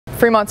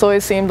Fremont's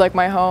always seemed like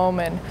my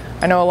home, and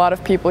I know a lot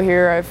of people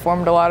here. I've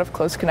formed a lot of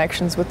close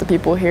connections with the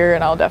people here,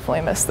 and I'll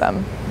definitely miss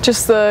them.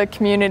 Just the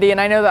community,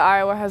 and I know that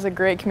Iowa has a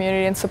great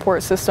community and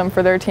support system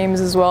for their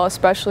teams as well,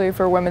 especially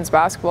for women's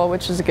basketball,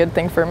 which is a good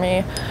thing for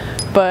me.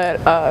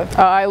 But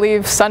I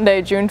leave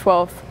Sunday, June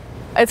 12th.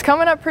 It's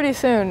coming up pretty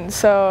soon,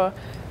 so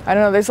I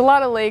don't know, there's a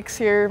lot of lakes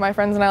here. My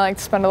friends and I like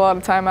to spend a lot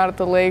of time out at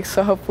the lakes,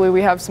 so hopefully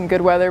we have some good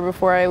weather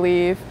before I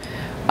leave.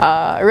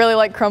 I really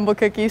like crumble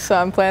cookies, so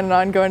I'm planning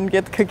on going to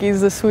get the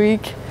cookies this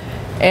week.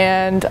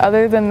 And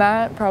other than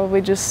that,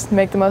 probably just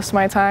make the most of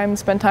my time,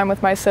 spend time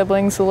with my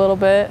siblings a little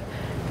bit,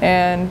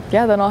 and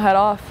yeah, then I'll head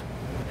off.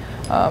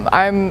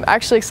 I'm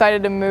actually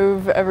excited to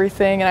move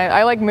everything, and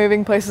I like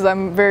moving places.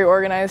 I'm a very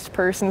organized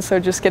person, so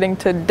just getting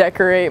to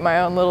decorate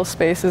my own little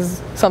space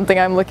is something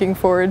I'm looking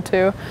forward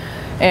to.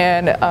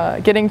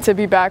 And getting to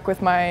be back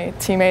with my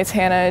teammates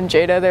Hannah and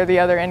Jada, they're the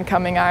other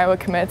incoming Iowa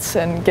commits,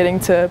 and getting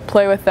to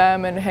play with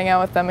them and hang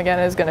out with them again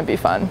is going to be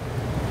fun.